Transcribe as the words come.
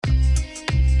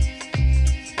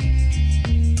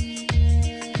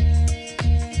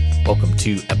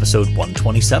to episode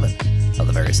 127 of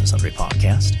the Various and Sundry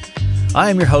podcast. I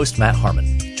am your host, Matt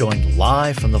Harmon, joined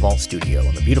live from the Vault Studio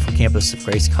on the beautiful campus of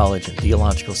Grace College and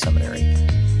Theological Seminary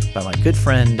by my good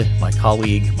friend, my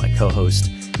colleague, my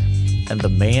co-host, and the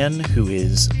man who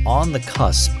is on the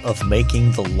cusp of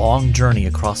making the long journey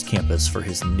across campus for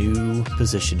his new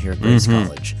position here at Grace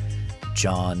College,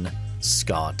 John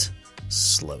Scott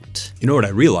Sloat. You know what I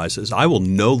realize is I will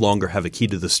no longer have a key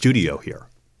to the studio here.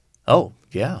 Oh,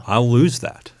 yeah. I'll lose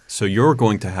that. So you're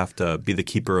going to have to be the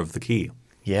keeper of the key.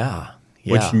 Yeah.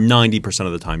 Which 90%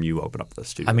 of the time you open up the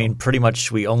studio. I mean, pretty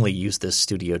much we only use this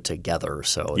studio together,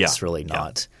 so it's really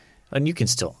not. And you can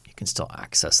still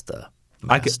access the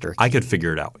master. I could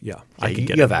figure it out. Yeah, I could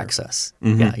get you have access.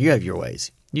 Yeah, you have your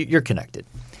ways. You're connected.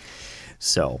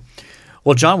 So,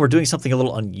 well, John, we're doing something a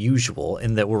little unusual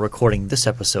in that we're recording this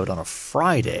episode on a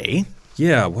Friday.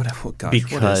 Yeah. What is today?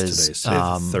 Say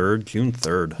the 3rd, June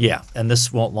 3rd. Yeah, and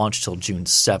this won't launch till June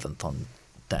 7th on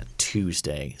that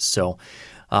Tuesday. So,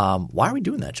 why are we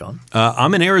doing that, John?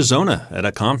 I'm in Arizona at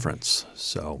a conference.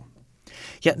 So,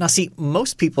 yeah. Now, see,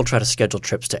 most people try to schedule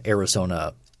trips to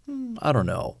Arizona. I don't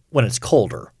know, when it's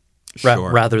colder,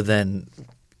 rather than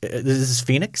this is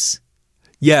Phoenix.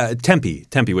 Yeah, Tempe,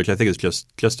 which I think is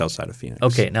just outside of Phoenix.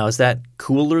 Okay, now is that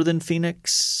cooler than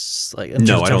Phoenix? Like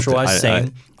no, I don't.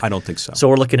 I don't think so. So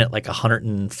we're looking at like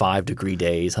 105-degree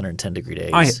days, 110-degree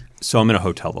days. So I'm in a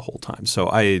hotel the whole time. So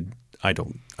I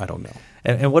don't know.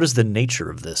 And what is the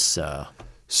nature of this?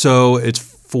 So it's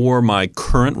for my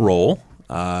current role,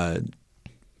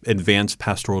 advanced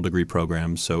pastoral degree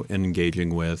program. So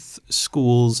engaging with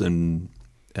schools and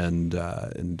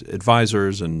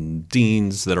advisors and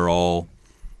deans that are all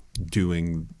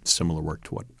doing similar work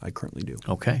to what I currently do.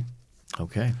 Okay.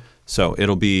 So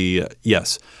it'll be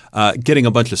getting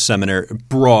a bunch of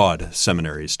broad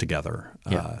seminaries together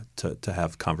to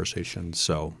have conversations.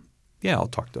 So I'll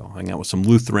hang out with some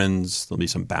Lutherans. There'll be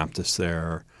some Baptists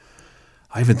there.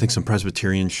 I even think some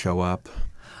Presbyterians show up.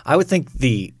 I would think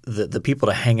the people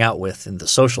to hang out with in the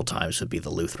social times would be the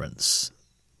Lutherans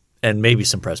and maybe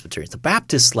some Presbyterians. The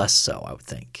Baptists less so, I would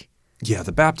think. Yeah,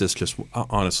 the Baptists just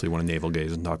honestly want to navel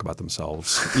gaze and talk about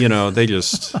themselves. They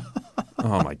just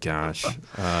oh my gosh.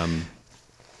 The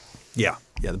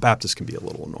Baptists can be a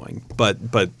little annoying. But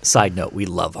side note, we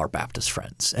love our Baptist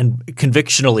friends. And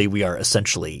convictionally, we are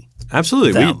essentially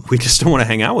absolutely them. We just don't want to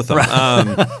hang out with them.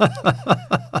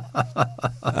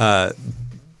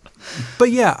 But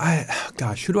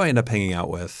who do I end up hanging out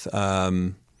with?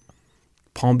 Palm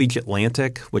Beach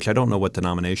Atlantic, which I don't know what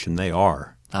denomination they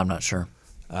are. I'm not sure.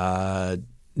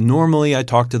 Normally I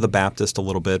talk to the Baptist a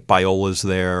little bit. Biola's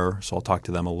there, so I'll talk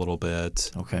to them a little bit.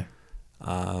 Okay.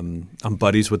 I'm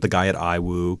buddies with the guy at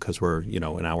IWU because we're,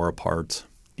 an hour apart.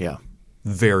 Yeah.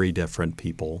 Very different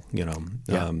people, Yeah.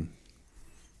 I'm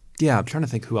trying to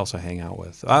think who else I hang out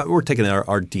with. We're taking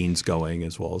our deans going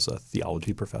as well as a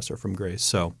theology professor from Grace.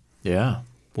 So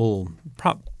we'll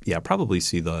probably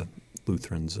see the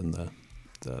Lutherans and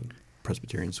the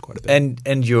Presbyterians quite a bit.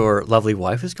 And your lovely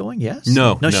wife is going? Yes.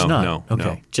 No, she's not. No.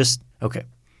 Okay. Just okay.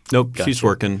 Nope. Gotcha. She's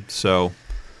working. So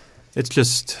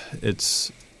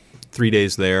it's 3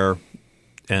 days there,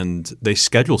 and they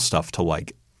schedule stuff to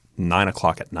like 9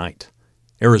 o'clock at night,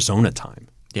 Arizona time.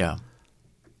 Yeah.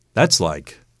 That's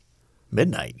like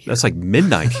midnight here. That's like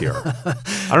midnight here.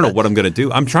 I don't know what I'm going to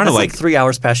do. I'm trying That's to like 3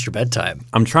 hours past your bedtime.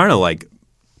 I'm trying to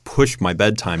push my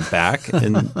bedtime back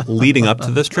and leading up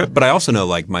to this trip. But I also know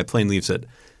my plane leaves at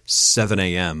 7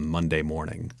 a.m. Monday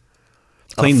morning.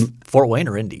 Fort Wayne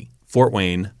or Indy? Fort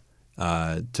Wayne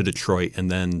to Detroit and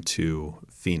then to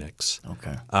Phoenix.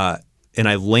 Okay. And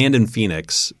I land in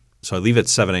Phoenix. So I leave at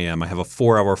 7 a.m. I have a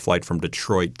 4-hour flight from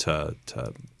Detroit to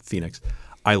Phoenix.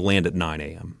 I land at 9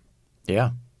 a.m.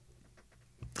 Yeah.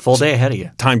 Full day ahead of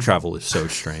you. Time travel is so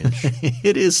strange.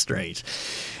 It is strange.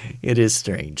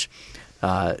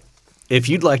 If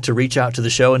you'd like to reach out to the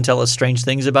show and tell us strange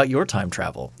things about your time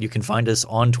travel, you can find us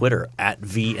on Twitter at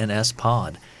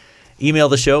VNSPod. Email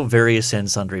the show,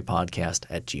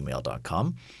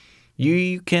 variousandsundrypodcast@gmail.com.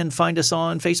 You can find us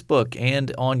on Facebook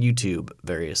and on YouTube,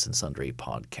 Various and Sundry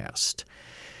Podcast.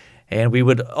 And we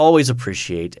would always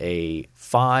appreciate a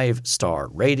 5-star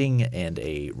rating and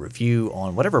a review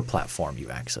on whatever platform you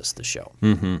access the show.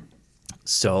 Mm-hmm.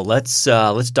 So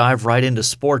let's dive right into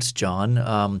sports,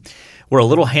 John. We're a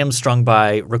little hamstrung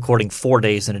by recording 4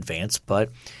 days in advance, but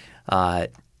there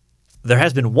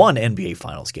has been one NBA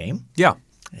Finals game. Yeah.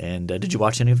 And did you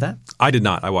watch any of that? I did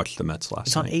not. I watched the Mets last night.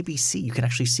 It's on ABC. You can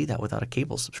actually see that without a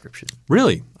cable subscription.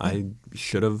 Really? I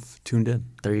should have tuned in.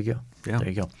 There you go. Yeah. There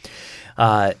you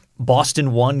go.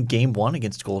 Boston won Game 1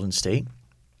 against Golden State.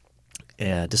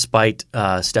 despite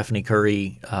Stephanie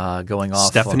Curry going off.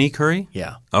 Stephanie Curry?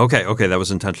 Yeah. Okay, that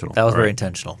was intentional. That was very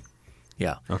intentional.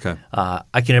 Yeah. Okay.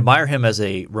 I can admire him as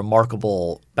a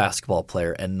remarkable basketball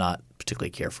player and not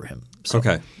particularly care for him. So,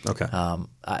 okay.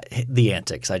 The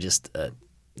antics, I just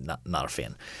not a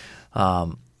fan.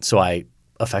 So I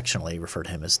affectionately refer to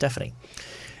him as Stephanie.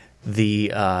 He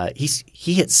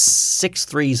hit 6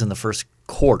 threes in the first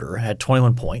quarter, had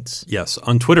 21 points. Yes.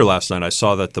 On Twitter last night, I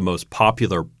saw that the most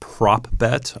popular prop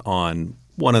bet on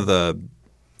one of the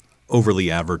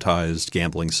overly advertised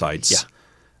gambling sites,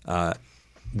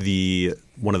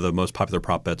 one of the most popular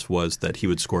prop bets was that he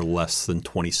would score less than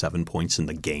 27 points in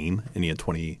the game, and he had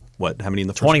how many in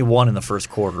the first? 21 in the first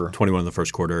quarter. 21 in the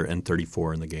first quarter and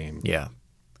 34 in the game. Yeah.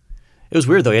 It was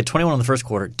weird though. He had 21 in the first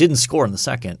quarter, didn't score in the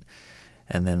second,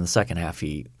 and then in the second half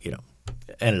he,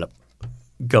 ended up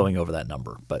going over that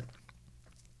number. But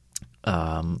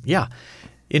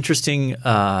interesting.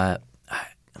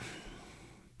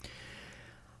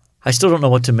 I still don't know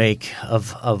what to make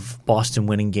of Boston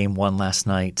winning Game 1 last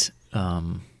night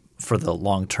for the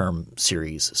long-term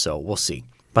series. So we'll see.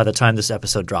 By the time this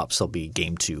episode drops, there'll be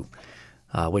Game 2,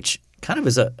 which kind of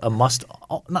is a must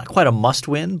 – not quite a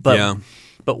must-win, but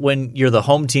when you're the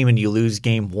home team and you lose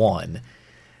Game 1,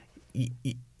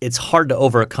 it's hard to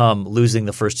overcome losing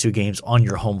the first 2 games on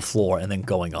your home floor and then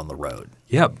going on the road.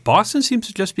 Yeah, Boston seems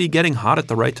to just be getting hot at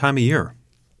the right time of year.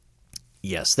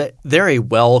 Yes, they're a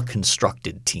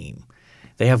well-constructed team.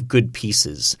 They have good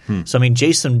pieces. So,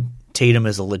 Jason Tatum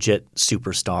is a legit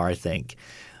superstar, I think.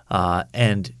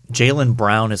 And Jaylen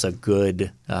Brown is a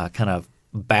good kind of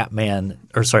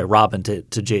Robin to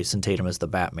Jason Tatum as the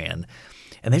Batman.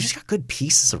 And they've just got good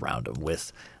pieces around him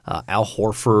with Al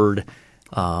Horford.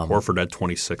 Horford had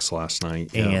 26 last night.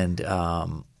 Yeah. And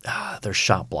their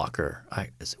shot blocker.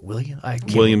 Is it William?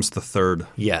 Williams the third.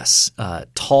 Yes.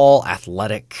 Tall,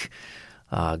 athletic.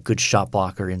 Good shot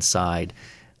blocker inside,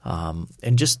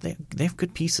 and just they have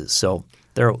good pieces. So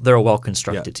they're a well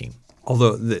constructed team.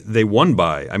 Although they won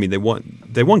they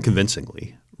won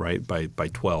convincingly, right, by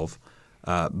 12.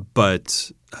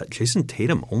 But Jason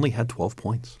Tatum only had 12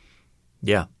 points.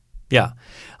 Yeah.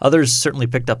 Others certainly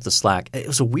picked up the slack. It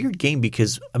was a weird game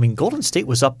because Golden State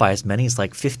was up by as many as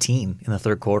 15 in the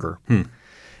third quarter,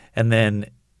 and then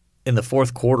in the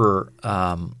fourth quarter,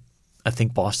 I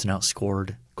think Boston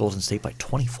outscored Golden State by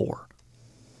 24.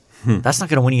 That's not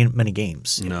going to win you many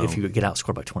games if you get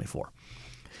outscored by 24.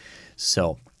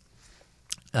 So,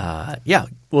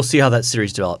 we'll see how that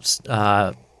series develops.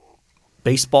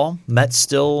 Baseball, Mets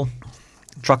still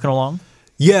trucking along?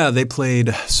 Yeah, they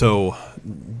played. So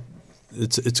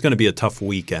it's going to be a tough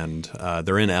weekend.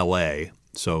 They're in L.A.,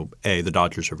 so A, the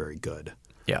Dodgers are very good.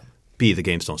 Yeah. B, the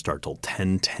games don't start till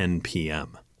 10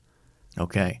 p.m.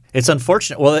 Okay. It's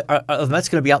unfortunate. Well, are the Mets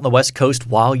going to be out on the West Coast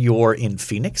while you're in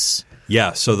Phoenix?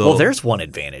 Yeah. So there's one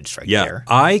advantage there. Yeah.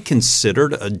 I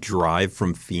considered a drive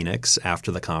from Phoenix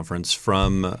after the conference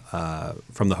from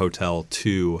the hotel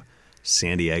to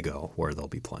San Diego where they'll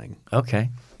be playing. Okay.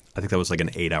 I think that was like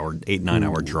an 9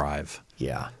 hour drive.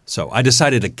 Yeah. So I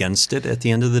decided against it at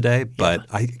the end of the day, but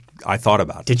I thought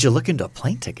about it. Did you look into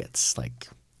plane tickets? Like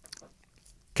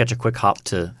catch a quick hop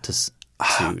to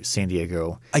San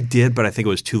Diego? I did, but I think it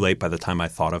was too late by the time I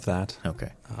thought of that.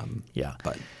 Okay.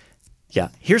 But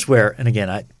here's where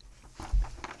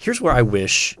I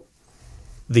wish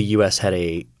the U.S. had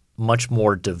a much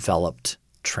more developed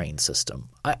train system.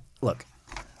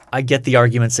 I get the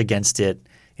arguments against it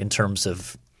in terms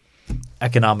of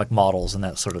economic models and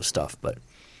that sort of stuff, but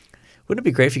wouldn't it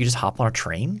be great if you could just hop on a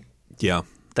train? Yeah.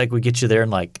 Like we get you there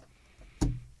in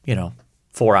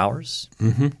 4 hours?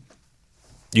 Mm-hmm.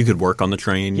 You could work on the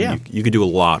train. Yeah. You could do a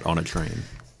lot on a train.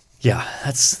 Yeah,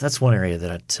 that's one area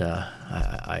that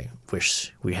I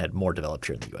wish we had more developed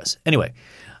here in the U.S. Anyway,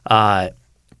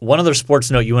 one other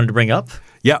sports note you wanted to bring up?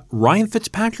 Yeah, Ryan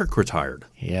Fitzpatrick retired.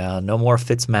 Yeah, no more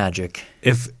Fitzmagic.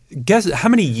 Guess how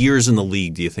many years in the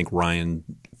league do you think Ryan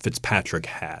Fitzpatrick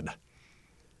had?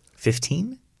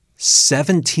 15?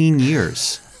 17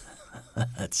 years.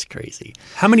 That's crazy.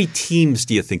 How many teams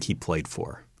do you think he played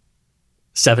for?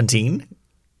 17?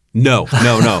 No.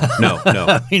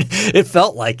 It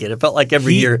felt like it. It felt like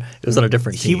every year it was on a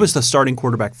different team. He was the starting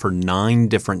quarterback for 9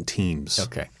 different teams.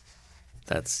 Okay.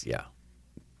 That's,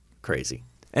 crazy.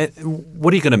 And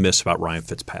what are you going to miss about Ryan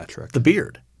Fitzpatrick? The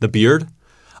beard. The beard?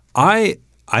 I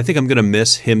think I'm going to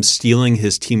miss him stealing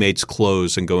his teammates'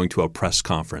 clothes and going to a press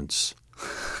conference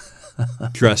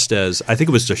dressed as, I think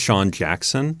it was Deshaun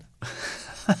Jackson.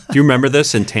 Do you remember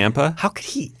this in Tampa? How could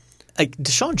he?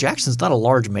 Deshaun Jackson's not a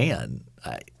large man.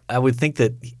 I would think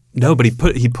that. No, but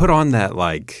he put on that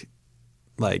like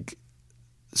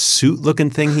suit-looking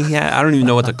thing he had. I don't even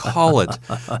know what to call it,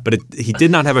 but he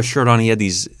did not have a shirt on. He had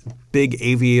these big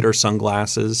aviator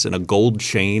sunglasses and a gold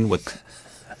chain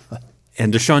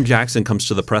and Deshaun Jackson comes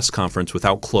to the press conference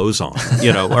without clothes on,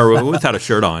 or without a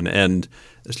shirt on, and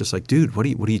it's just like, dude, what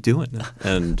are you doing?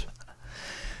 And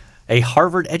a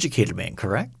Harvard-educated man,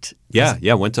 correct?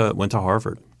 Yeah, went to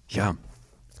Harvard. Yeah.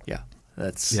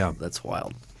 That's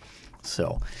wild.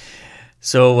 So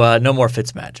no more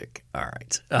Fitzmagic. All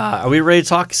right. Are we ready to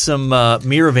talk some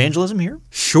mere evangelism here?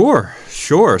 Sure.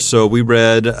 So we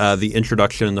read the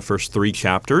introduction in the first 3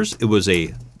 chapters. It was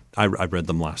I read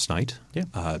them last night.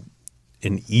 Yeah.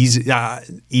 An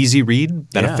easy read,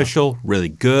 beneficial, really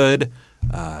good,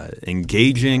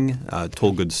 engaging,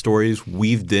 told good stories,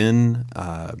 weaved in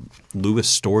Lewis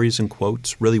stories and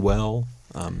quotes really well.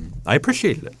 I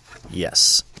appreciated it.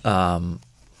 Yes.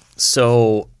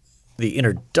 So the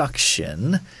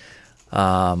introduction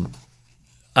it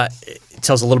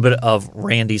tells a little bit of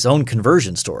Randy's own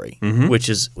conversion story, which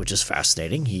is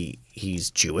fascinating.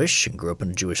 He's Jewish and grew up in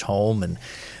a Jewish home,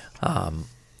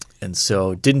 and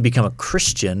so didn't become a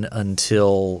Christian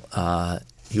until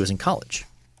he was in college.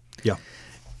 Yeah,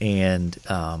 and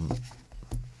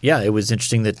it was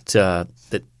interesting that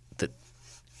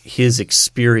his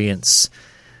experience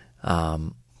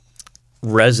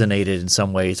resonated in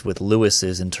some ways with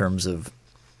Lewis's in terms of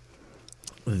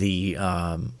the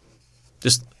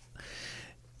just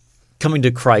coming to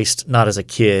Christ not as a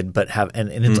kid, but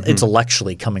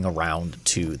intellectually coming around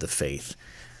to the faith.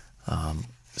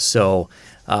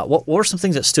 What were some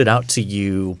things that stood out to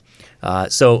you?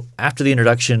 So after the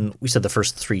introduction, we said the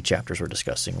first 3 chapters we're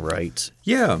discussing, right?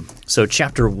 Yeah. So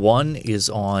chapter 1 is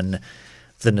on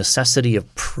the necessity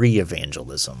of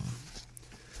pre-evangelism.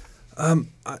 I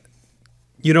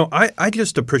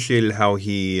just appreciated how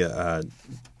he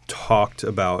talked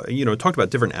about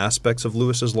different aspects of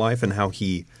Lewis's life and how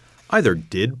he either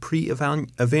did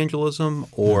pre-evangelism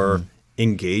or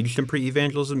engaged in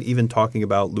pre-evangelism, even talking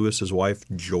about Lewis's wife,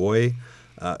 Joy,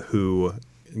 who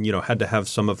had to have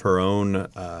some of her own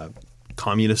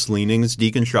communist leanings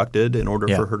deconstructed in order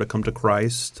for her to come to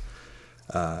Christ.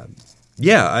 I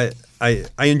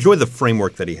enjoy the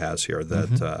framework that he has here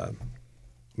that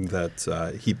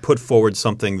he put forward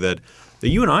something that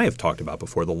you and I have talked about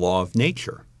before, the law of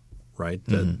nature, right?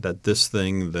 That this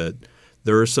thing that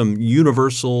there are some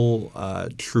universal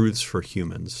truths for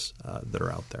humans that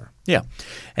are out there. Yeah,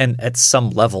 and at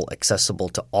some level accessible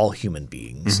to all human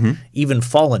beings. Even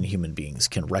fallen human beings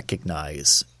can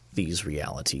recognize these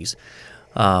realities.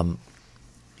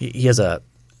 He has a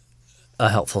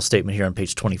helpful statement here on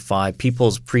page 25.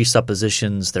 People's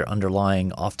presuppositions, their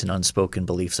underlying, often unspoken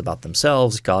beliefs about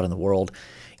themselves, God, and the world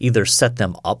either set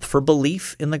them up for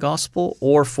belief in the gospel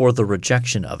or for the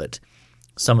rejection of it.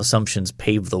 Some assumptions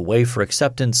pave the way for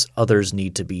acceptance. Others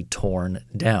need to be torn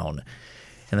down.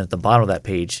 And at the bottom of that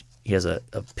page, he has a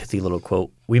pithy little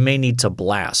quote, "We may need to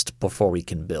blast before we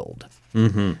can build."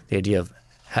 The idea of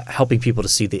helping people to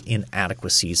see the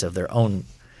inadequacies of their own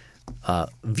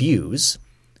views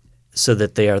so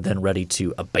that they are then ready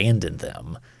to abandon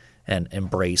them and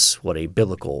embrace what a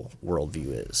biblical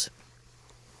worldview is.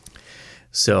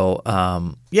 So,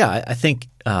 I think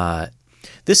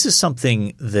this is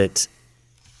something that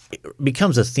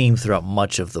becomes a theme throughout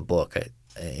much of the book.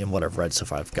 In what I've read so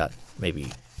far, I've got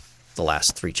maybe the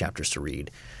last 3 chapters to read.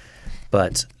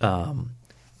 But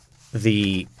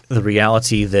the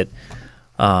reality that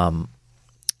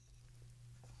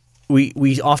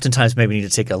we oftentimes maybe need to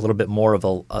take a little bit more of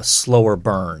a slower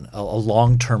burn, a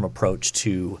long-term approach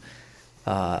to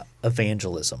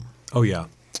evangelism. Oh, yeah.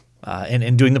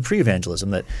 And doing the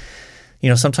pre-evangelism that,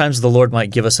 sometimes the Lord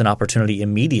might give us an opportunity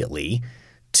immediately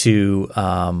to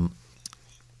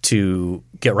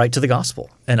get right to the gospel.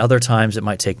 And other times it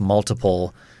might take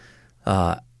multiple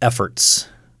efforts,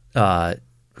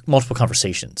 multiple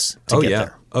conversations to get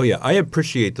there. Oh, yeah. I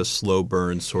appreciate the slow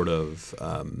burn sort of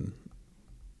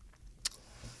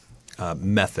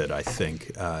method, I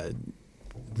think. I'm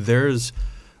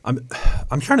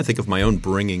trying to think of my own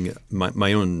bringing –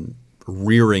 my own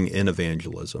rearing in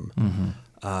evangelism.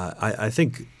 I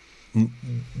think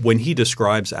when he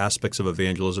describes aspects of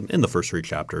evangelism in the first 3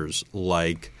 chapters,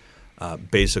 like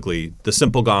basically the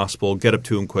simple gospel, get up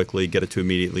to him quickly, get it to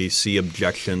immediately, see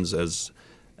objections as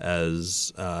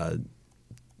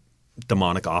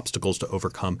demonic obstacles to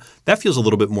overcome, that feels a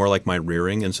little bit more like my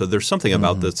rearing. And so there's something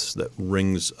about this that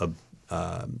rings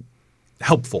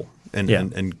helpful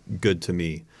and good to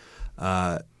me.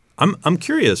 I'm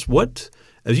curious,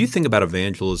 as you think about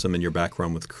evangelism and your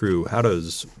background with Cru, how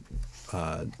does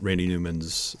Randy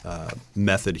Newman's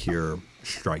method here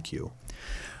strike you?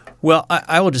 Well,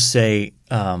 I will just say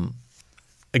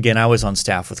again, I was on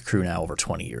staff with Cru now over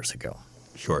 20 years ago.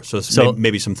 Sure. So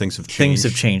maybe some things have changed. Things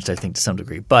have changed, I think, to some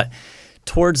degree. But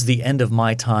towards the end of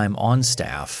my time on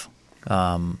staff,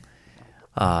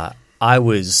 I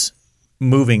was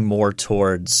moving more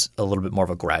towards a little bit more of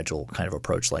a gradual kind of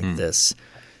approach like this.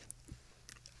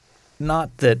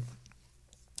 Not that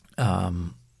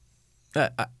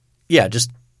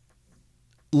just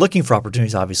looking for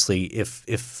opportunities, obviously,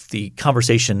 if the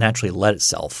conversation naturally led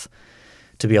itself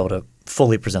to be able to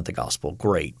fully present the gospel,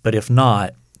 great. But if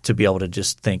not, to be able to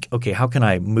just think, okay, how can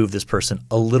I move this person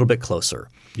a little bit closer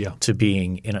to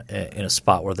being in a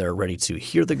spot where they're ready to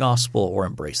hear the gospel or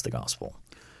embrace the gospel?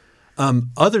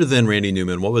 Other than Randy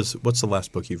Newman, what's the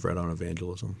last book you've read on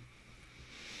evangelism?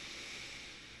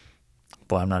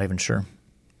 Boy, I'm not even sure.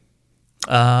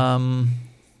 I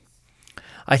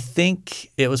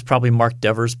think it was probably Mark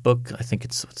Dever's book. I think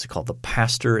what's it called? The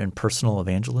Pastor in Personal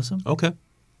Evangelism. Okay.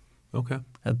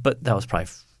 But that was probably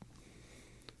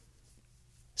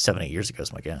 7-8 years ago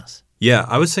is my guess. Yeah,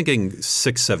 I was thinking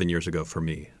 6-7 years ago for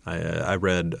me. I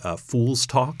read Fool's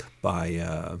Talk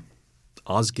by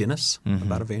Os Guinness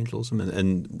about evangelism,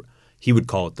 and he would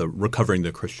call it the recovering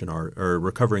the Christian art or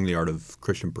recovering the art of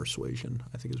Christian persuasion,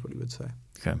 I think is what he would say.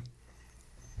 Okay.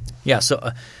 Yeah,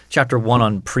 so chapter 1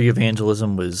 on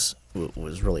pre-evangelism was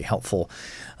really helpful.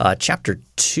 Chapter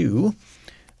 2,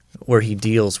 where he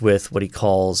deals with what he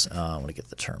calls I want to get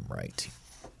the term right,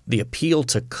 the appeal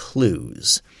to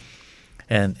clues.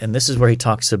 And this is where he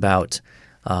talks about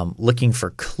looking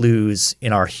for clues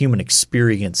in our human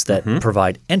experience that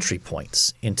provide entry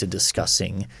points into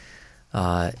discussing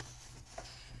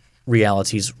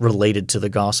realities related to the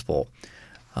gospel.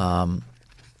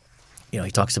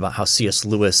 He talks about how C.S.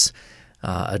 Lewis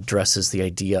addresses the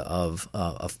idea of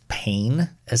pain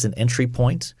as an entry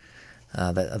point,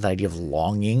 the idea of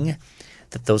longing,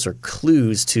 that those are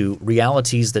clues to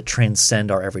realities that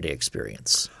transcend our everyday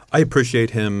experience. I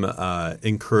appreciate him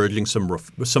encouraging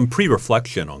some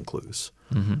pre-reflection on clues,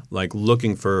 like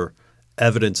looking for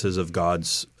evidences of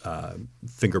God's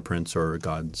fingerprints or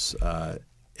God's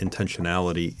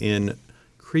intentionality in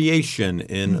creation,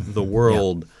 in the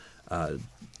world,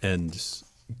 and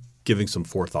giving some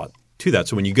forethought to that.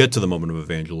 So when you get to the moment of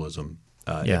evangelism,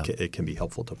 it can be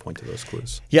helpful to point to those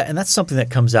clues. Yeah, and that's something that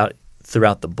comes out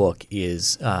throughout the book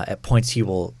is at points he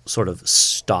will sort of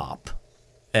stop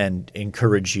and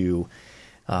encourage you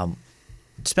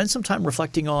spend some time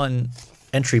reflecting on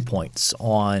entry points,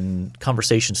 on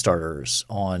conversation starters,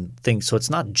 on things. So it's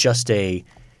not just a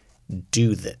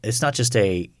do that. It's not just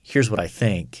a here's what I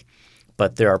think,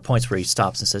 but there are points where he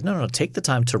stops and says, no, take the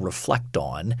time to reflect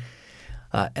on.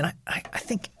 And I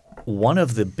think one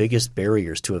of the biggest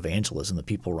barriers to evangelism that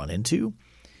people run into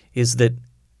is that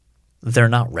they're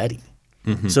not ready.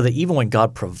 So that even when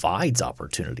God provides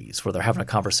opportunities where they're having a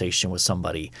conversation with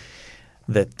somebody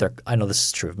that I know this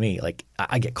is true of me, like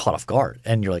I get caught off guard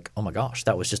and you're like, oh my gosh,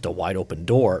 that was just a wide open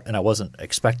door and I wasn't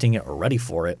expecting it or ready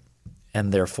for it,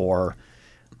 and therefore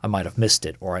I might have missed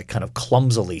it, or I kind of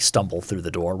clumsily stumble through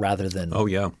the door rather than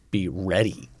be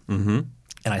ready. And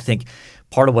I think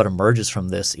part of what emerges from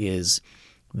this is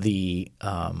the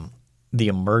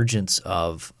emergence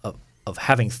of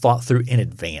having thought through in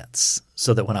advance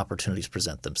so that when opportunities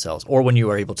present themselves or when you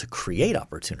are able to create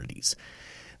opportunities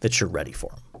that you're ready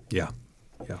for them. Yeah.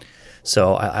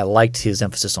 So I liked his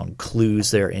emphasis on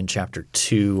clues there in chapter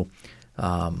 2,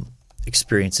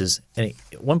 experiences. And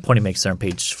at one point he makes there on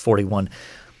page 41,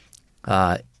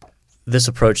 this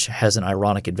approach has an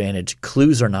ironic advantage.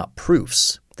 Clues are not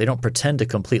proofs. They don't pretend to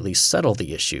completely settle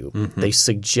the issue. They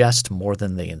suggest more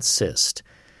than they insist.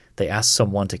 They ask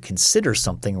someone to consider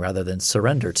something rather than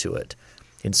surrender to it.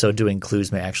 In so doing,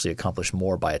 clues may actually accomplish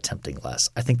more by attempting less.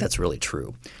 I think that's really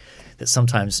true. That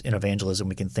sometimes in evangelism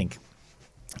we can think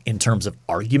in terms of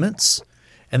arguments,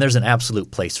 and there's an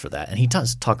absolute place for that. And he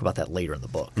does talk about that later in the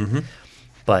book.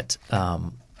 But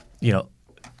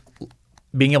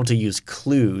being able to use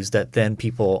clues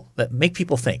that make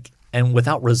people think, and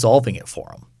without resolving it for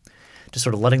them, just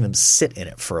sort of letting them sit in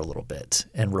it for a little bit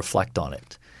and reflect on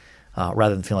it.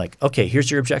 Rather than feeling like, okay, here's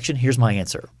your objection, here's my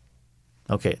answer.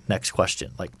 Okay, next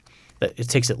question. Like it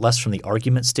takes it less from the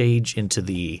argument stage into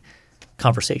the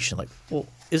conversation. Like, well,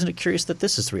 isn't it curious that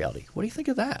this is the reality? What do you think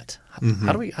of that?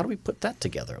 How do we put that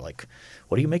together? Like,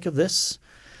 what do you make of this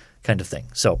kind of thing?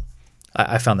 So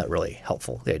I found that really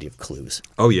helpful, the idea of clues.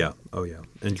 Oh yeah.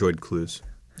 Enjoyed clues.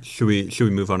 Should we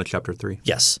move on to chapter 3?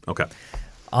 Yes. Okay.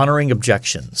 Honoring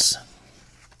objections.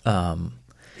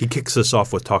 He kicks us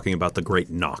off with talking about the great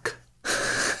knock.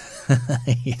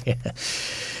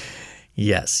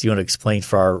 Yes. You want to explain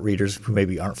for our readers who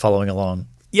maybe aren't following along?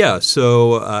 Yeah.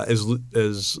 So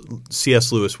as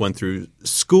C.S. Lewis went through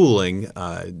schooling,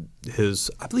 I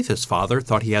believe his father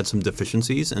thought he had some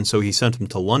deficiencies, and so he sent him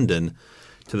to London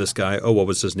to this guy. Oh, what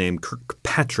was his name?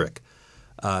 Kirkpatrick,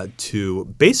 to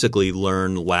basically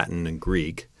learn Latin and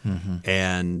Greek. Mm-hmm.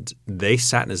 And they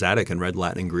sat in his attic and read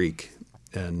Latin and Greek,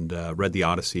 and read the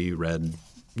Odyssey, read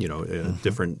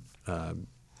different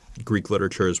Greek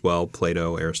literature as well,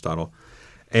 Plato, Aristotle,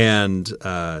 and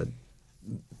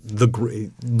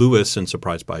Lewis, in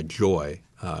Surprised by Joy,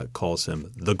 calls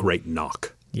him the Great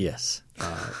Knock. Yes,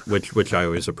 which I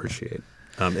always appreciate.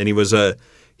 And he was a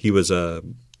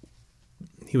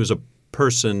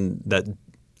person that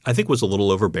I think was a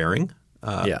little overbearing,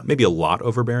 maybe a lot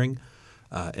overbearing,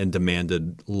 and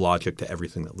demanded logic to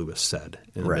everything that Lewis said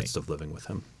in the midst of living with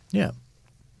him. Yeah,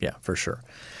 for sure.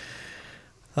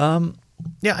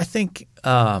 I think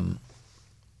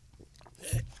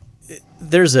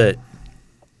there's a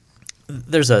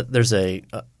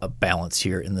balance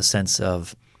here in the sense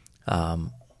of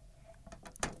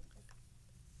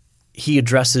he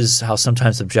addresses how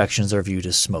sometimes objections are viewed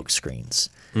as smoke screens,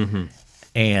 mm-hmm.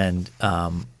 and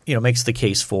makes the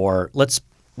case for let's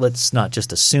not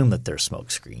just assume that they're smoke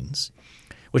screens,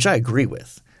 which I agree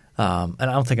with, and I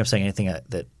don't think I'm saying anything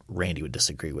that Randy would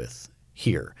disagree with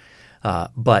here,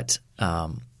 but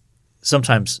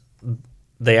sometimes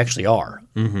they actually are.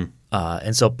 Mm-hmm.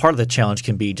 And so part of the challenge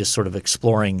can be just sort of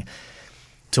exploring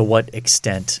to what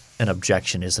extent an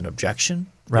objection is an objection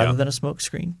rather than a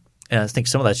smokescreen. And I think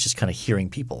some of that's just kind of hearing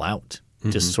people out, mm-hmm.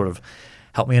 just sort of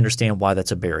help me understand why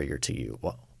that's a barrier to you.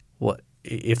 What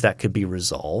if that could be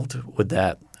resolved? Would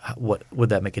that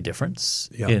make a difference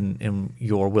in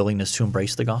your willingness to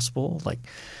embrace the gospel?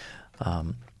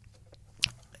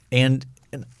 And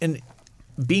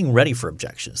being ready for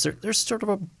objections. There's sort of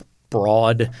a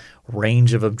broad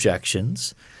range of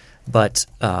objections, but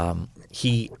where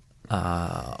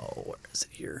is it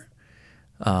here?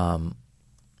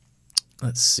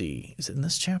 Let's see. Is it in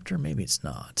this chapter? Maybe it's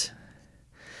not.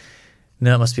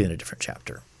 No, it must be in a different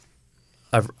chapter.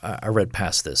 I read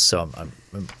past this, so I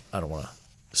don't want to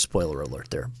spoiler alert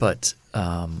there. But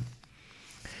I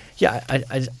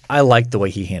like the way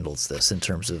he handles this in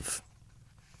terms of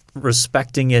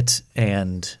respecting it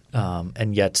and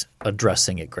yet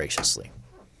addressing it graciously.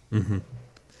 Mm-hmm.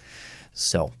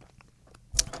 So,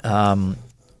 are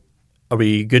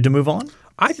we good to move on?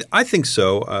 I think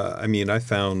so. I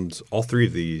found all three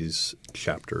of these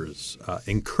chapters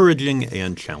encouraging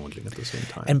and challenging at the same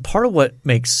time. And part of what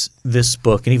makes this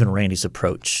book and even Randy's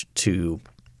approach to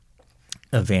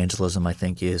evangelism, I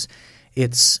think, is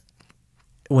it's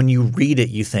when you read it,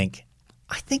 you think,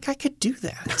 I think I could do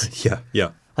that. Yeah.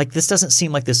 Like this doesn't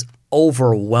seem like this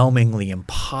overwhelmingly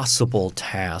impossible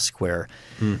task where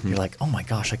mm-hmm. you're like, oh my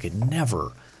gosh, I could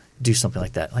never do something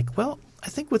like that. Like, well, I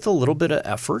think with a little bit of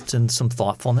effort and some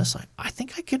thoughtfulness, I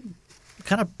think I could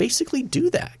kind of basically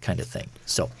do that kind of thing.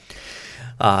 So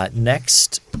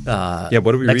next what do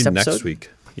we read episode, next week?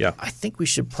 Yeah. I think we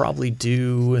should probably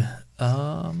do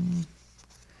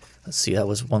let's see, that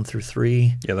was 1 through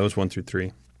 3. Yeah, that was 1 through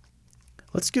 3.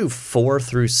 Let's do 4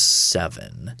 through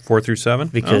 7. 4 through 7?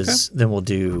 Because then we'll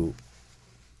do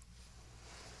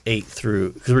 8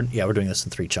 through – because we're doing this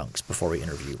in 3 chunks before we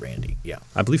interview Randy. Yeah.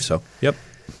 I believe so. Yep.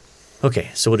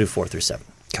 Okay, so we'll do 4 through 7.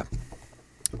 Okay.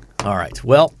 All right.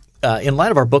 Well, in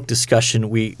light of our book discussion,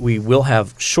 we will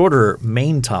have shorter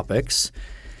main topics,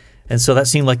 and so that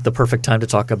seemed like the perfect time to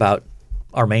talk about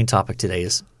our main topic today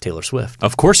is Taylor Swift.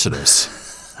 Of course it is.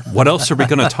 What else are we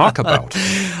going to talk about?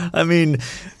 I mean,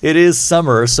 it is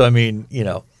summer, so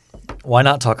why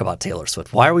not talk about Taylor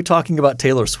Swift? Why are we talking about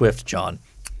Taylor Swift, John?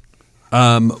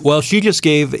 Well, she just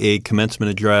gave a commencement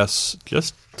address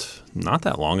just not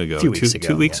that long ago. 2 weeks ago.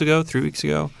 2 weeks ago, 3 weeks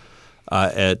ago,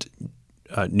 at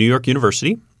New York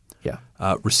University. Yeah.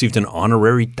 Received an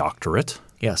honorary doctorate.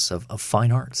 Yes, of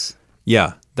fine arts.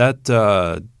 Yeah. That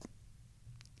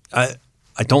I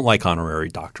don't like honorary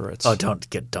doctorates. Oh, don't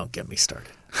get me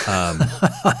started.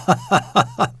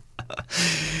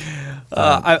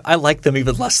 I like them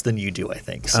even less than you do, I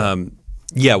think. So.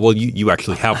 Yeah, well, you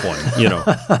actually have one,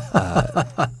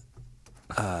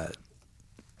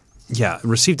 Yeah,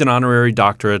 received an honorary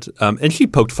doctorate, and she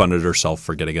poked fun at herself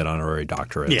for getting an honorary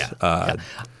doctorate. Yeah.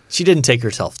 She didn't take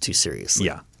herself too seriously.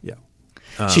 Yeah.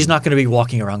 She's not going to be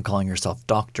walking around calling herself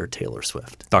Dr. Taylor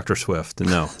Swift. Dr. Swift.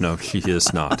 No, she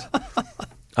is not.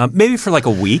 Maybe for like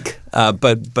a week,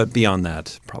 but beyond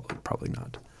that, probably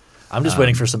not. I'm just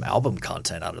waiting for some album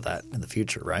content out of that in the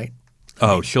future, right?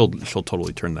 She'll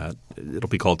totally turn that. It'll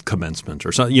be called Commencement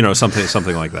or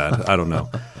something like that. I don't know.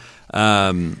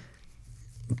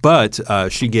 But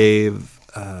she gave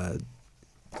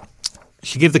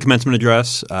She gave the commencement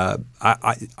address.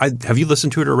 Have you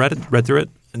listened to it or read through it?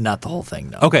 Not the whole thing,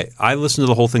 no. Okay. I listened to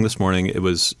the whole thing this morning. It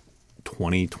was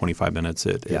 20, 25 minutes.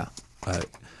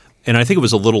 And I think it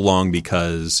was a little long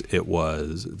because there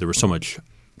was so much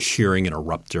shearing and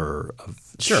erupter of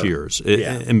shears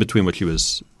in between what she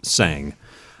was saying.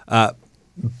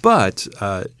 But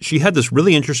she had this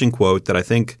really interesting quote that I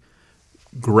think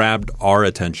grabbed our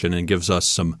attention and gives us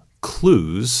some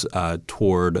clues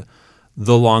toward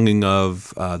the longing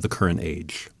of the current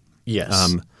age.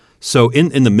 Yes. So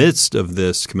in the midst of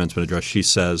this commencement address, she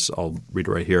says, I'll read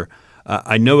it right here,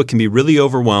 I know it can be really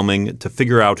overwhelming to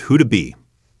figure out who to be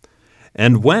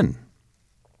and when,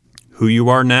 who you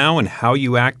are now and how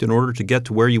you act in order to get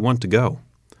to where you want to go.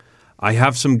 I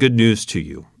have some good news to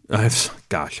you. I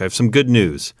have some good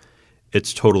news.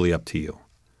 It's totally up to you.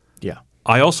 Yeah.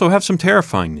 I also have some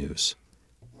terrifying news.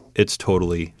 It's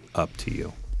totally up to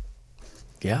you.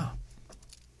 Yeah.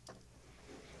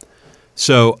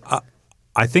 So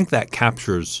I think that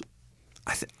captures.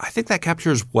 I think that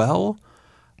captures well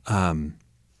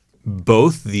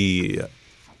both the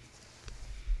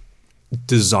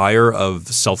desire of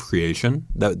self-creation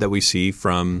that we see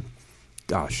from,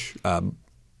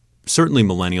 certainly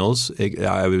millennials.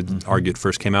 I would argue it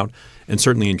first came out, and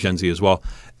certainly in Gen Z as well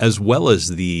as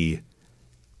the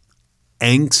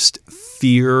angst,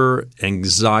 fear,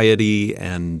 anxiety,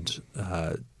 and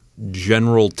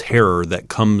general terror that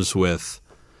comes with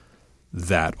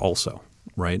that also,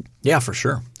 right? Yeah, for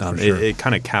sure. It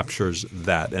kind of captures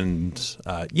that. And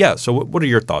so what are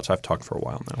your thoughts? I've talked for a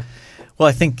while now. Well,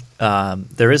 I think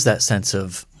there is that sense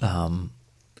of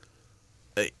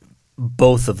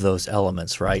both of those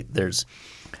elements, right? There's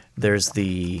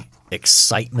the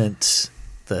excitement,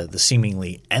 the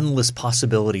seemingly endless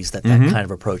possibilities that kind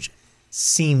of approach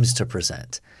seems to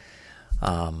present.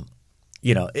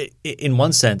 In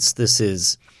one sense, this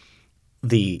is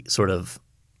the sort of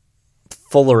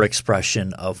fuller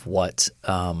expression of what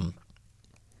I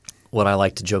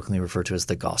like to jokingly refer to as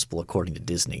the gospel according to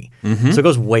Disney. So it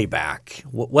goes way back,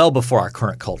 well before our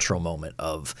current cultural moment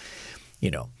of,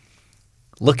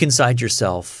 look inside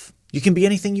yourself. You can be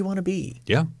anything you want to be.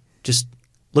 Yeah. Just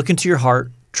look into your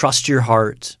heart, trust your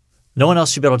heart. No one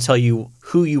else should be able to tell you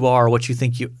who you are, what you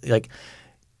think you like.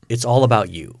 It's all about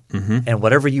you. And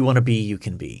whatever you want to be, you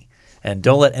can be. And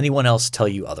don't let anyone else tell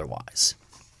you otherwise.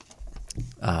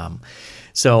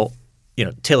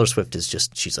 Taylor Swift is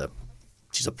just she's a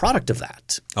product of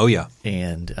that. Oh yeah.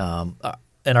 And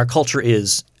our culture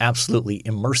is absolutely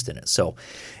immersed in it. So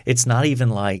it's not even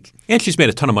like – and she's made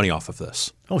a ton of money off of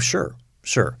this. Oh, sure.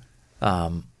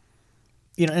 But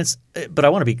I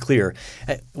want to be clear.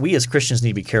 We as Christians need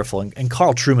to be careful. And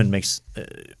Carl Trueman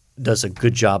does a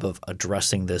good job of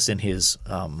addressing this in his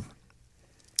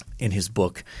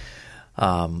book.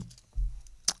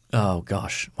 Oh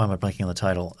gosh, why am I blanking on the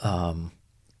title?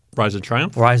 Rise and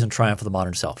Triumph? Rise and Triumph of the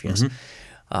Modern Self, yes.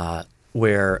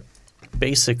 Where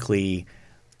basically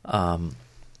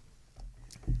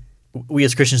we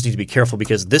as Christians need to be careful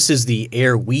because this is the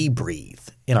air we breathe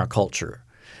in our culture.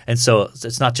 And so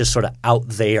it's not just sort of out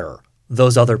there,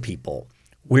 those other people.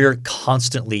 We're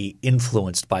constantly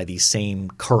influenced by these same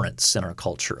currents in our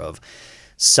culture of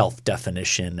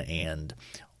self-definition and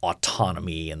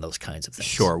autonomy and those kinds of things.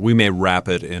 Sure. We may wrap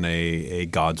it in a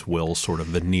God's will sort of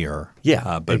veneer.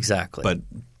 Yeah, exactly. But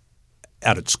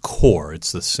at its core,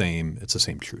 it's the same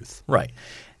truth. Right.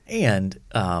 And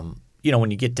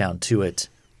when you get down to it,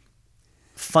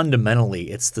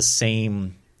 fundamentally it's the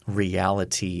same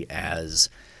reality as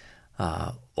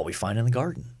what we find in the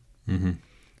garden.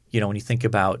 When you think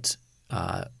about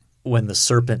when the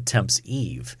serpent tempts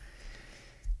Eve,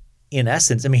 in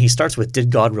essence, he starts with, did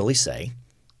God really say?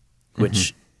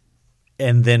 Which,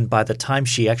 and then by the time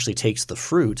she actually takes the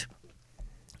fruit,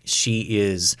 she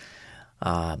is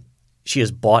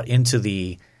bought into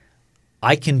the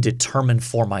I can determine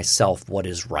for myself what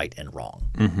is right and wrong,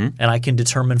 and I can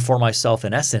determine for myself,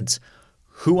 in essence,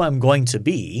 who I'm going to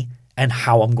be and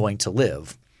how I'm going to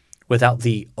live, without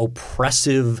the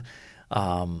oppressive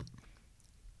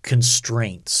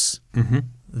constraints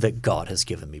that God has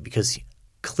given me, because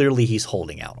clearly He's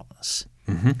holding out on us.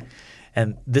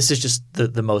 And this is just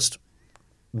the most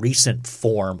recent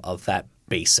form of that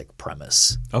basic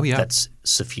premise that's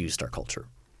suffused our culture.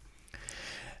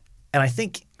 And I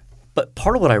think – but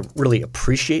part of what I really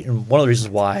appreciate, and one of the reasons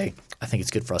why I think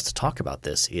it's good for us to talk about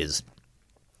this, is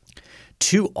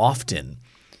too often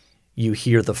you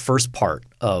hear the first part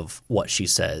of what she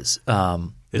says,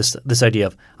 this idea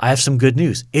of, I have some good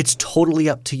news. It's totally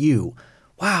up to you.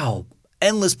 Wow,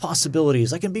 endless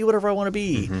possibilities. I can be whatever I want to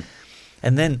be.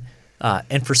 And then –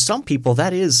 and for some people,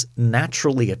 that is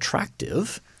naturally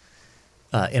attractive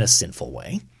in a sinful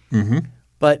way. Mm-hmm.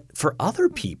 But for other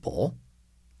people,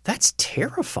 that's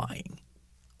terrifying,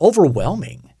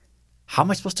 overwhelming. How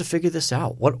am I supposed to figure this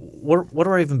out? What do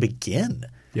I even begin?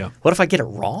 Yeah. What if I get it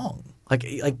wrong?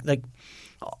 Like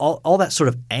all that sort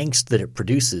of angst that it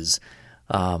produces.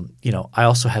 I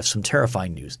also have some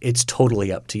terrifying news. It's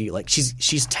totally up to you. Like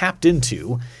she's tapped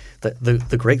into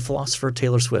the great philosopher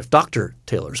Taylor Swift, Dr.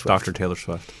 Taylor Swift. Dr. Taylor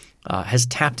Swift has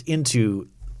tapped into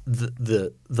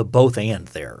the both and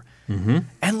there. Mm-hmm.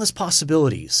 Endless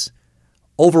possibilities,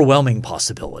 overwhelming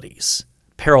possibilities,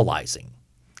 paralyzing.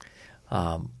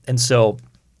 And so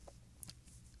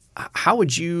how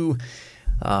would you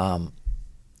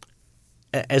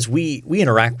as we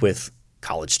interact with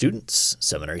college students,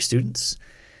 seminary students,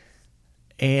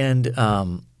 and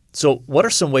so what are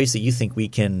some ways that you think we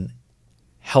can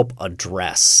help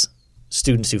address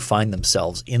students who find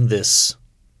themselves in this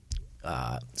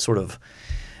sort of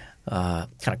kind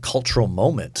of cultural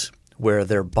moment where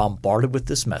they're bombarded with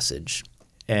this message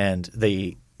and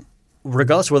they –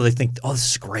 regardless of whether they think, oh, this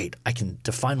is great, I can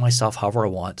define myself however I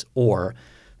want, or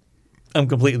I'm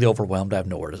completely overwhelmed, I have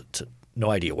no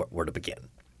idea where to begin.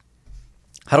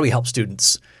 How do we help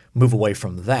students move away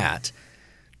from that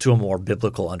to a more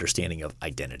biblical understanding of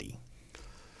identity?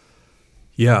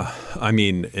 Yeah. I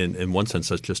mean, in one sense,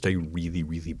 that's just a really,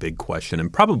 really big question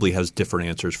and probably has different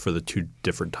answers for the two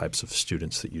different types of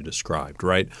students that you described,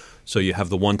 right? So you have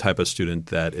the one type of student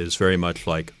that is very much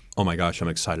like, oh my gosh, I'm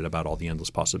excited about all the endless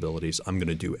possibilities. I'm going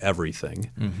to do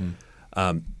everything.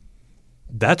 Mm-hmm.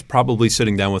 That's probably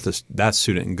sitting down with that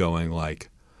student and going like,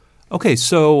 okay,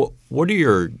 so what are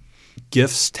your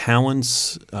gifts,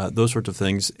 talents, those sorts of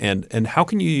things, and how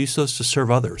can you use those to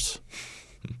serve others?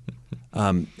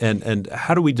 And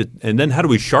how do we and then how do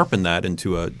we sharpen that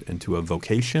into a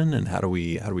vocation, and how do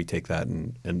we take that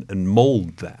and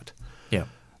mold that? Yeah.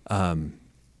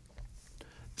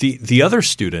 The other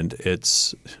student,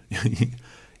 it's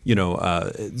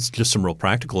it's just some real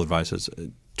practical advice. Is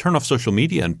turn off social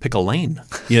media and pick a lane.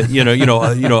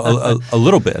 A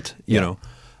little bit.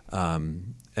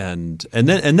 And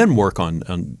then work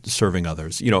on serving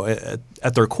others.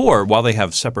 At their core, while they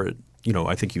have separate.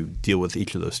 I think you deal with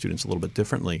each of those students a little bit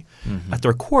differently. Mm-hmm. At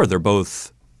their core, they're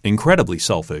both incredibly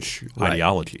selfish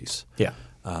ideologies. Yeah.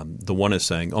 The one is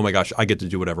saying, oh my gosh, I get to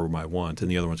do whatever I want.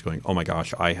 And the other one's going, oh my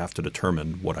gosh, I have to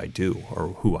determine what I do or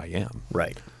who I am.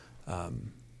 Right.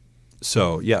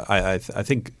 So yeah, I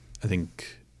think you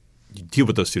deal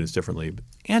with those students differently. But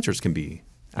answers can be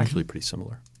actually pretty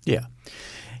similar. Yeah.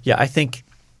 Yeah, I think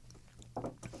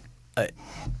an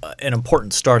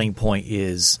important starting point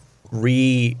is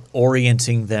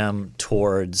reorienting them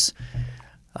towards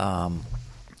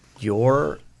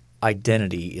your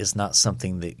identity is not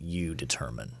something that you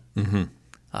determine. Mm-hmm.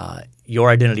 Your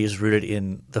identity is rooted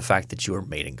in the fact that you are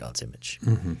made in God's image.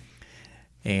 Mm-hmm.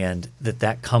 And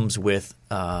that comes with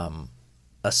a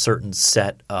certain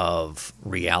set of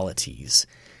realities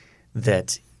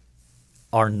that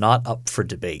are not up for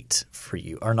debate for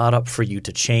you, are not up for you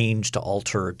to change, to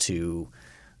alter, to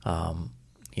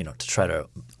to try to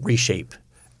reshape.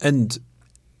 And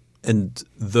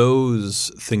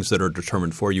those things that are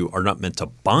determined for you are not meant to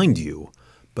bind you,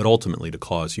 but ultimately to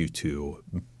cause you to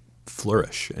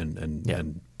flourish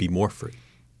and be more free.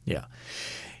 Yeah.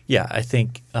 Yeah, I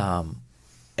think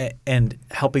and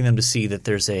helping them to see that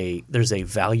there's a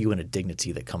value and a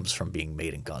dignity that comes from being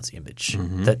made in God's image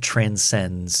that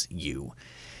transcends you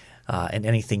and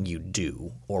anything you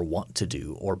do or want to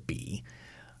do or be.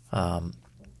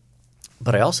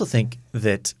 But I also think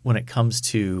that when it comes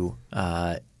to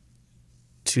that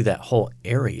whole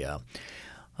area,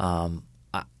 I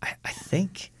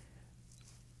think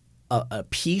a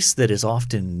piece that is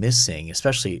often missing,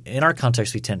 especially in our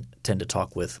context, we tend to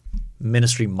talk with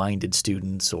ministry-minded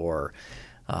students or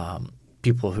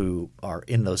people who are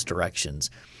in those directions,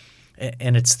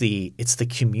 and it's the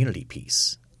community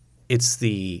piece. It's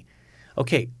the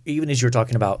okay. Even as you're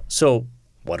talking about, so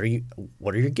what are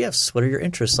your gifts? What are your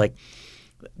interests? Like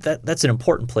that's an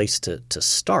important place to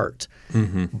start.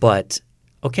 Mm-hmm. But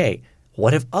okay,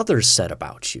 what have others said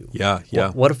about you? Yeah.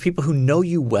 What have people who know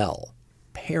you well,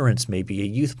 parents, maybe a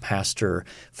youth pastor,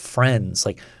 friends,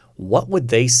 like what would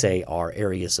they say are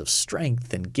areas of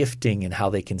strength and gifting and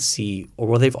how they can see or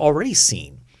where they've already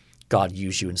seen God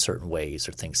use you in certain ways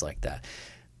or things like that,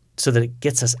 so that it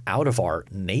gets us out of our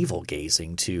navel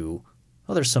gazing to,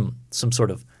 there's some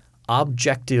sort of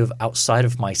objective outside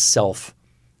of myself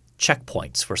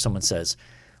checkpoints where someone says,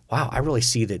 wow, I really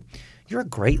see that you're a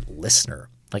great listener.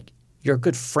 Like you're a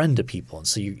good friend to people. And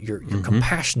so you're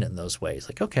compassionate in those ways.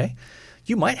 Like, okay,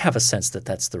 you might have a sense that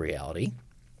that's the reality,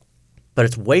 but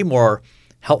it's way more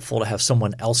helpful to have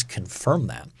someone else confirm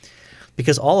that,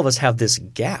 because all of us have this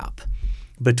gap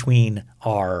between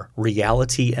our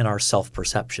reality and our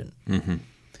self-perception. Mm-hmm.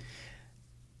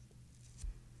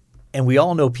 And we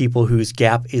all know people whose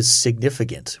gap is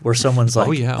significant, where someone's like,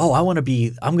 I'm going to be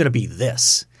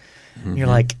this. Mm-hmm. And you're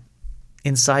like,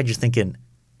 inside you're thinking,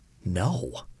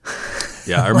 no.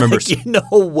 Yeah, I remember.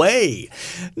 No way.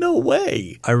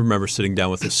 I remember sitting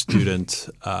down with a student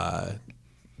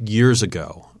years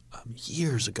ago,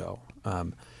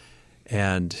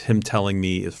 and him telling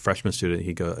me, as a freshman student,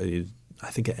 he's, I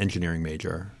think, an engineering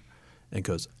major, and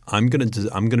goes, I'm going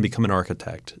to become an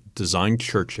architect, design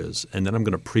churches, and then I'm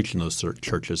going to preach in those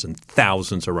churches, and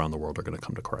thousands around the world are going to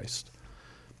come to Christ.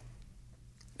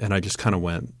 And I just kind of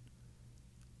went,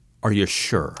 are you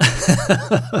sure?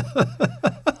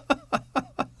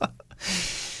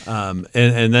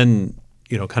 And then,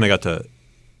 kind of got to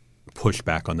push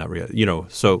back on that.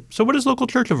 So what does local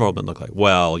church involvement look like?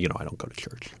 Well, I don't go to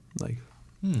church. Like,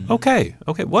 okay,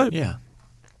 what? Yeah.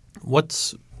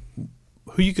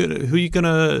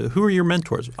 Who are your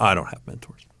mentors? I don't have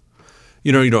mentors.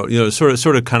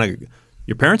 Sort of kind of,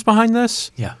 your parents behind this?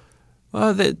 Yeah.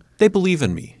 They believe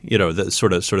in me. That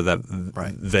sort of that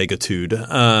vaguitude.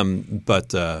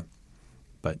 But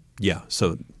yeah.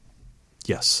 So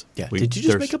yes. Yeah. Did you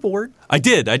just make up a word? I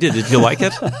did. Did you like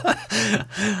it?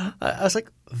 I was like,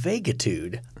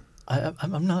 vaguitude.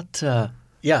 I'm not.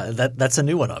 Yeah, that's a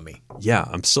new one on me. Yeah,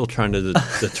 I'm still trying to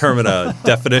determine a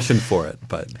definition for it.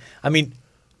 But I mean,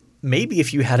 maybe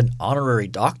if you had an honorary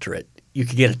doctorate, you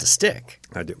could get it to stick.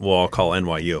 I do. Well, I'll call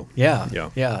NYU. Yeah.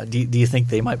 Do you think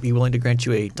they might be willing to grant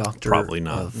you a doctorate Probably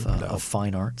not. of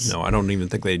fine arts? No, I don't even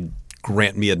think they'd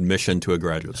grant me admission to a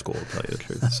graduate school, to tell you the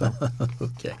truth. So.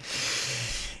 Okay.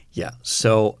 Yeah.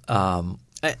 So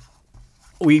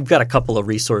we've got a couple of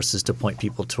resources to point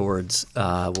people towards.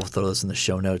 We'll throw those in the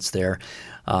show notes there.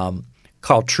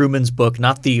 Carl Trueman's book,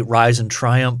 not the Rise and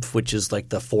Triumph, which is like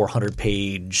the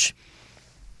 400-page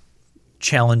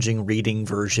challenging reading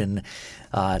version.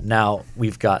 Now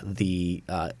we've got the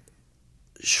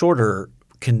shorter,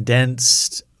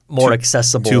 condensed, more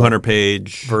accessible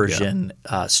 200-page version,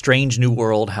 Strange New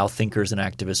World, How Thinkers and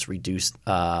Activists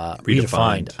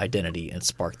Redefined Identity and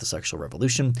Sparked the Sexual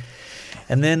Revolution.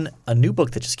 And then a new book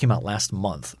that just came out last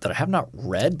month that I have not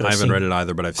read, but I haven't read it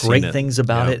either, but I've seen great things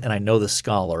about it, and I know the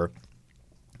scholar,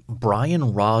 Brian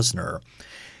Rosner.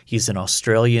 He's an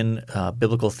Australian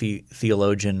biblical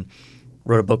theologian,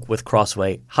 wrote a book with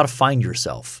Crossway, How to Find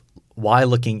Yourself, Why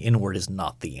Looking Inward is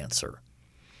Not the Answer.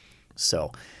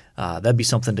 So that'd be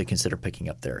something to consider picking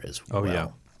up there as well. Oh, yeah.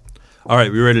 All right,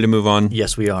 we ready to move on?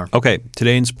 Yes, we are. Okay,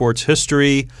 today in sports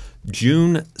history,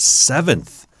 June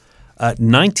 7th.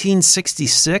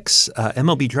 1966,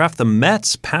 MLB draft, the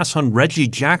Mets pass on Reggie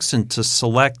Jackson to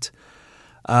select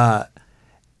an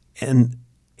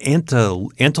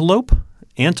Antelope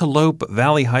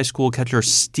Valley High School catcher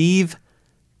Steve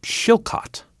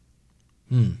Chilcott.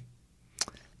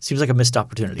 Seems like a missed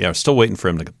opportunity. Yeah, we're still waiting for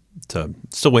him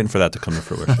still waiting for that to come to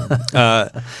fruition.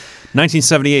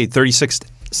 1978,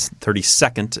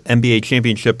 32nd NBA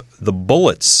championship, the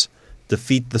Bullets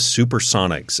defeat the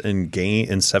Supersonics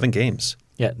in 7 games.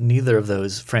 Yeah, neither of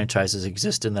those franchises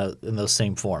exist in those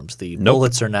same forms. The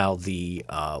Bullets are now the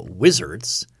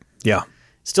Wizards. Yeah.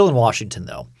 Still in Washington,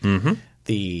 though. Mm-hmm.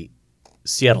 The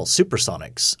Seattle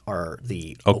Supersonics are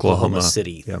the Oklahoma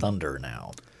City Thunder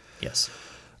now. Yes.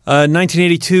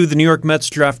 1982, the New York Mets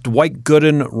draft Dwight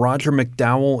Gooden, Roger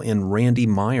McDowell, and Randy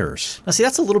Myers. Now, see,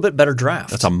 that's a little bit better draft.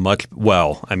 That's 4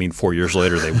 years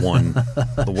later they won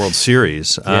the World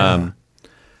Series. Yeah.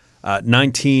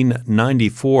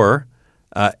 1994,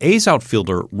 A's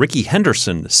outfielder Ricky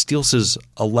Henderson steals his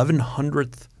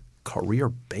 1100th career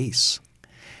base.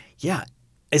 Yeah.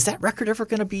 Is that record ever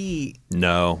going to be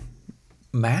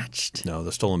matched? No,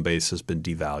 the stolen base has been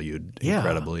devalued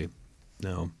incredibly.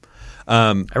 No.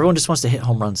 Everyone just wants to hit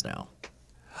home runs now.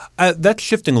 That's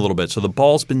shifting a little bit. So the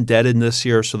ball's been deadened this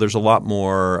year, so there's a lot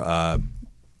more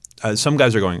some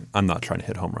guys are going, I'm not trying to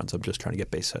hit home runs. I'm just trying to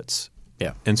get base hits.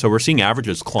 Yeah. And so we're seeing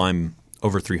averages climb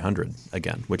over 300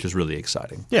 again, which is really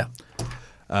exciting. Yeah.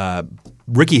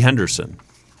 Ricky Henderson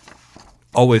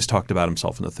always talked about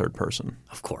himself in the third person.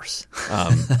 Of course.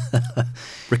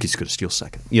 Ricky's going to steal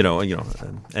second.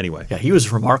 Anyway. Yeah, he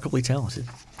was remarkably talented.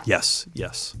 Yes.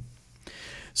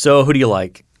 So who do you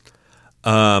like?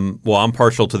 Well, I'm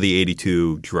partial to the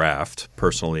 82 draft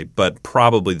personally, but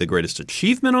probably the greatest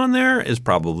achievement on there is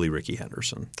probably Ricky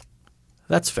Henderson.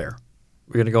 That's fair.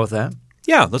 We're going to go with that?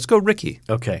 Yeah, let's go Ricky.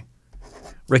 Okay.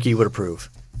 Ricky would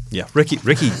approve. Yeah, Ricky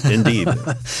indeed.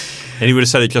 And he would have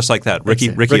said it just like that. Ricky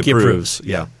approves.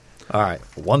 Yeah. All right.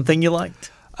 One thing you liked?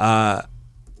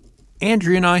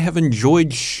 Andrea and I have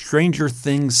enjoyed Stranger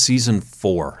Things Season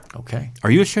 4. Okay.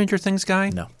 Are you a Stranger Things guy?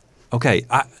 No. Okay.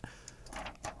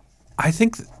 I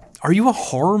think – are you a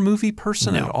horror movie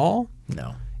person at all?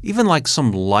 No. Even like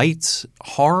some light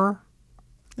horror?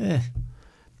 Eh.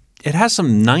 It has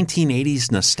some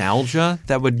 1980s nostalgia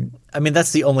that would – I mean,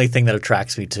 that's the only thing that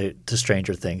attracts me to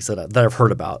Stranger Things that I've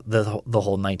heard about, the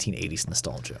whole 1980s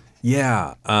nostalgia.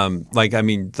 Yeah.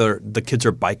 The kids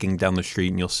are biking down the street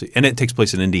and you'll see – and it takes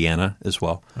place in Indiana as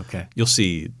well. Okay. You'll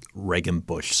see Reagan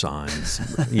Bush signs,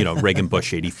 Reagan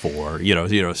Bush 84,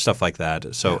 stuff like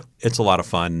that. So it's a lot of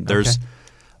fun. There's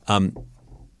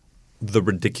the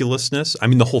ridiculousness. I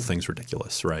mean, the whole thing's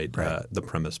ridiculous, right? The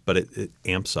premise. But it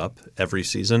amps up every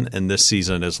season. And this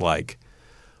season is like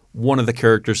one of the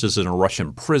characters is in a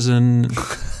Russian prison.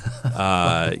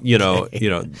 So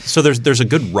there's a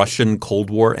good Russian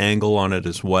Cold War angle on it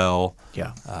as well.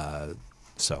 Yeah.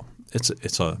 So it's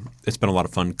been a lot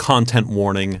of fun. Content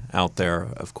warning out there,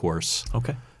 of course.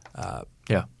 Okay.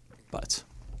 But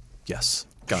yes,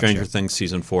 Gotcha. Stranger Things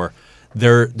Season 4.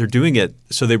 They're doing it.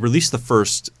 So they released the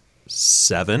first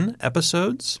 7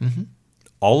 episodes. Mm-hmm.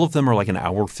 All of them are like an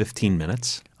hour 15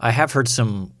 minutes. I have heard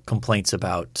some complaints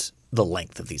about the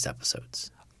length of these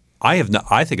episodes. I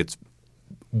think it's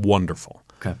wonderful.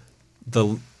 Okay.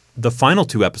 The final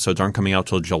 2 episodes aren't coming out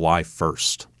till July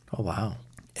 1st. Oh wow.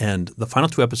 And the final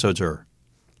 2 episodes are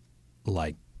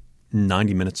like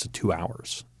 90 minutes to 2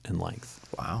 hours in length.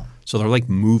 Wow. So they're like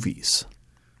movies.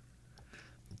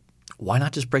 Why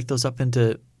not just break those up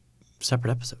into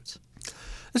separate episodes?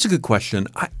 That's a good question.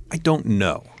 I don't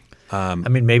know. I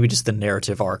mean, maybe just the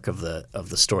narrative arc of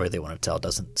the story they want to tell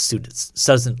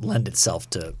doesn't lend itself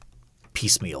to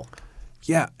piecemeal.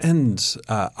 Yeah, and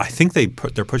I think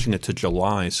they're pushing it to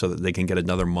July so that they can get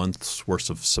another month's worth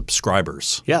of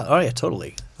subscribers. Yeah. Oh yeah.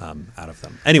 Totally. Out of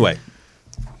them. Anyway,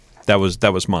 that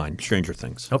was mine. Stranger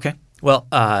Things. Okay. Well,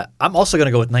 I'm also going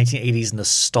to go with 1980s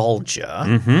nostalgia.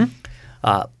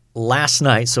 Mm-hmm. Last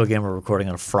night, so again, we're recording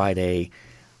on a Friday.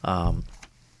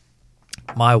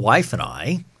 My wife and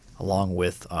I, along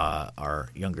with our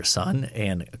younger son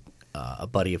and a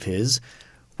buddy of his,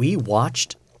 we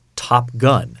watched Top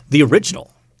Gun, the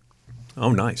original.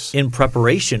 Oh, nice. In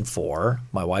preparation for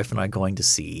my wife and I going to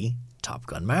see Top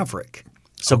Gun Maverick.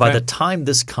 So by the time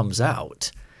this comes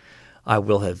out, I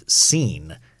will have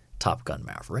seen Top Gun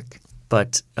Maverick.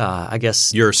 But I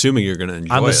guess you're assuming you're going to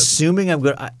enjoy it. I'm assuming I'm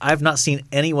going. I've not seen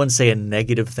anyone say a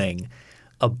negative thing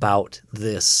about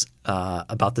this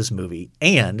movie,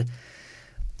 and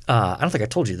I don't think I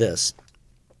told you this.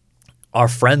 Our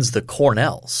friends, the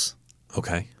Cornells.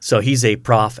 Okay. So he's a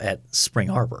prof at Spring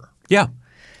Arbor. Yeah.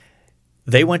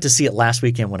 They went to see it last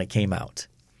weekend when it came out,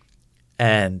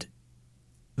 and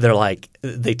they're like,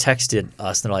 they texted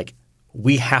us and they're like,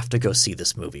 we have to go see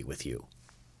this movie with you.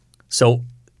 So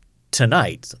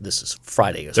tonight, this is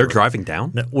Friday. They're driving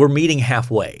down? We're meeting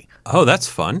halfway. Oh, that's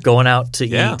fun. Going out to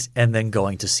eat and then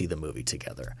going to see the movie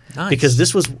together. Nice. Because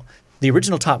this was – the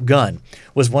original Top Gun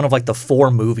was one of like the 4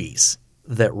 movies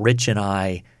that Rich and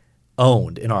I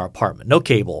owned in our apartment. No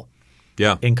cable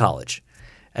in college.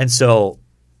 And so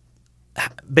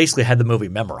basically had the movie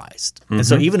memorized. Mm-hmm. And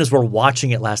so even as we're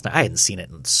watching it last night – I hadn't seen it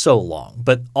in so long.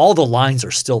 But all the lines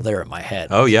are still there in my head.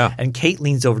 Oh, yeah. And Kate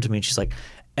leans over to me and she's like –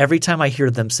 every time I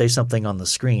hear them say something on the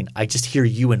screen, I just hear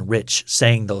you and Rich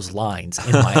saying those lines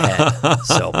in my head.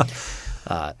 So,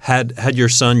 had your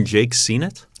son Jake seen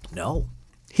it? No,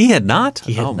 he had not.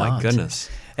 He had not. My goodness!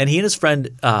 And he and his friend,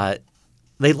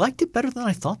 they liked it better than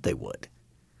I thought they would.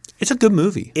 It's a good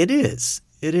movie. It is.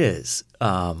 It is.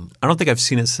 I don't think I've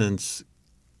seen it since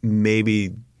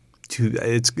maybe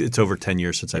It's over 10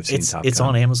 years since I've seen Top Gun. It's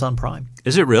on Amazon Prime.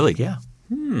 Is it really? Yeah.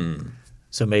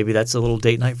 So maybe that's a little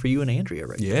date night for you and Andrea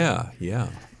right now. Yeah.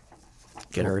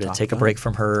 Get her to take a break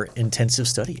from her intensive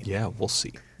studying. Yeah, we'll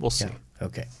see. Yeah.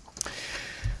 Okay.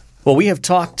 Well, we have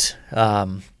talked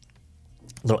little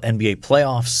NBA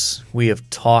playoffs. We have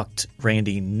talked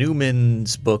Randy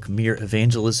Newman's book, Mere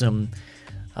Evangelism,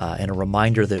 and a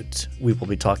reminder that we will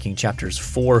be talking chapters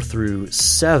 4 through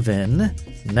 7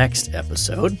 next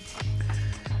episode.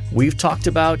 We've talked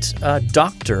about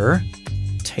Dr.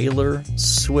 Taylor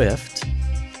Swift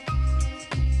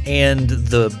and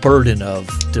the burden of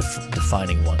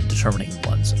determining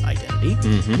one's identity.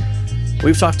 Mm-hmm.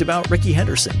 We've talked about Ricky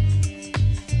Henderson.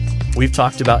 We've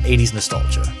talked about 80s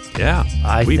nostalgia. Yeah,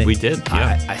 we did.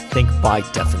 Yeah. I think by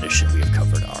definition we have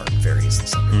covered our various and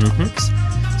sundry topics.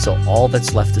 So all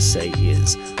that's left to say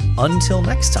is, until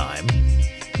next time,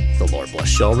 the Lord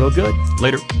bless y'all real good.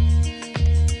 Later.